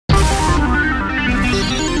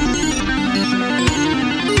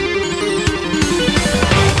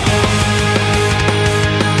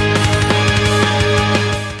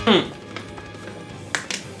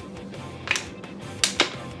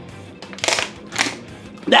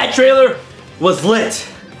That trailer was lit.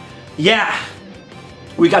 Yeah.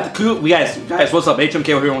 We got the guys, what's up? HMK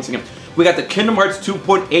over here once again. We got the Kingdom Hearts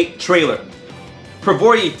 2.8 trailer.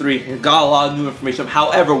 Before E3, got a lot of new information.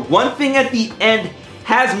 However, one thing at the end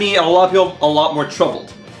has me and a lot of people a lot more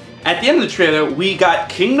troubled. At the end of the trailer, we got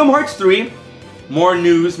Kingdom Hearts 3, more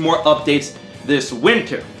news, more updates this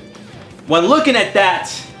winter. When looking at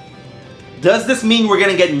that, does this mean we're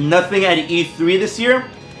gonna get nothing at E3 this year?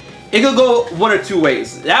 It could go one or two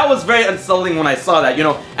ways. That was very unsettling when I saw that. You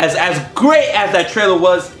know, as great as that trailer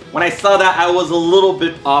was, when I saw that, I was a little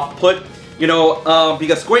bit off-put. You know,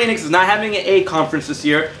 because Square Enix is not having an A conference this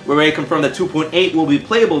year. We're already confirmed that 2.8 will be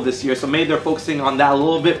playable this year, so maybe they're focusing on that a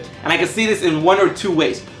little bit. And I can see this in one or two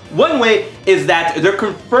ways. One way is that they're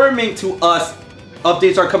confirming to us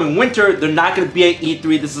updates are coming winter. They're not going to be at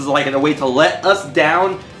E3. This is like a way to let us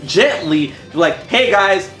down gently. Like, hey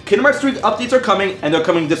guys, Kingdom Hearts 3 updates are coming and they're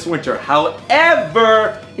coming this winter.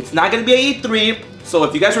 However, it's not going to be at E3. So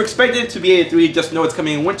if you guys were expecting it to be at E3, just know it's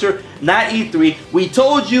coming in winter, not E3. We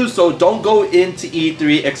told you, so don't go into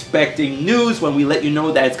E3 expecting news when we let you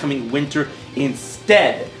know that it's coming winter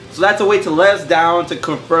instead. So that's a way to let us down, to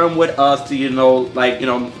confirm with us, to, you know, like, you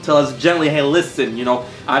know, tell us gently, hey, listen, you know,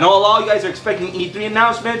 I know a lot of you guys are expecting E3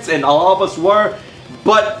 announcements, and all of us were,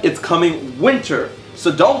 but it's coming winter.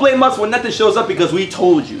 So don't blame us when nothing shows up because we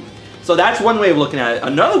told you. So that's one way of looking at it.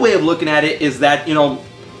 Another way of looking at it is that, you know,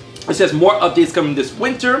 it says more updates coming this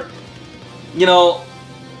winter. You know,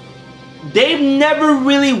 they've never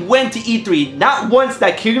really went to E3. Not once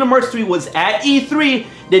that Kingdom Hearts 3 was at E3,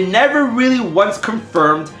 they never really once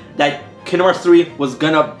confirmed that Kingdom Hearts 3 was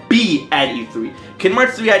gonna be at E3. Kingdom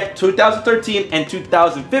Hearts 3 at 2013 and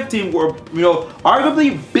 2015 were, you know,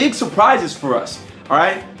 arguably big surprises for us.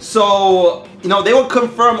 Alright? So, you know, they will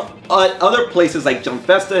confirm other places like Jump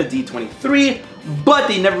Festa, D23, but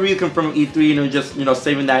they never really confirmed E3, you know, just, you know,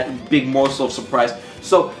 saving that big morsel of surprise.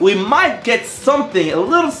 So we might get something, a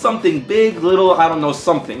little something big, little, I don't know,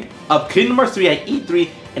 something of Kingdom Hearts 3 at E3,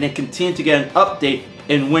 and then continue to get an update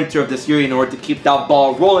in winter of this year in order to keep that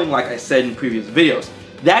ball rolling, like I said in previous videos.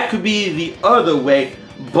 That could be the other way,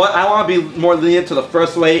 but I want to be more lenient to the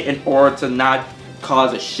first way in order to not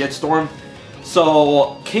cause a shitstorm.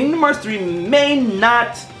 So Kingdom Hearts 3 may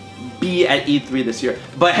not be at E3 this year,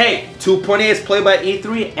 but hey, 2.8 is played by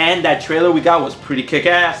E3, and that trailer we got was pretty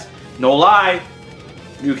kick-ass. No lie,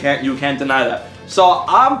 you can't deny that. So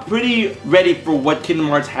I'm pretty ready for what Kingdom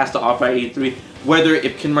Hearts has to offer at E3, whether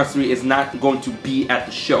if Kingdom Hearts 3 is not going to be at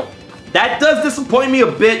the show. That does disappoint me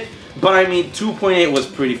a bit, but I mean 2.8 was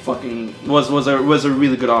pretty fucking was a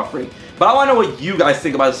really good offering. But I want to know what you guys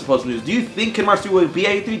think about this supposed news. Do you think Kingdom Hearts 3 will be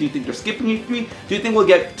at E3? Do you think they're skipping E3? Do you think we'll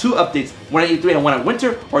get two updates, one at E3 and one at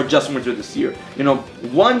winter, or just winter this year? You know,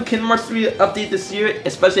 one Kingdom Hearts 3 update this year,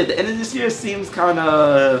 especially at the end of this year, seems kind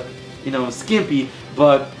of, you know, skimpy.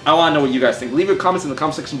 But I want to know what you guys think. Leave your comments in the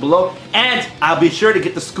comment section below, and I'll be sure to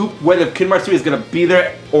get the scoop whether Kingdom Hearts 3 is going to be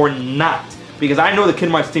there or not. Because I know the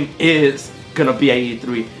Kingdom Hearts team is going to be at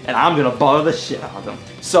E3, and I'm going to bother the shit out of them.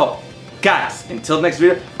 So, guys, until the next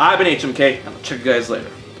video, I've been HMK, and I'll check you guys later.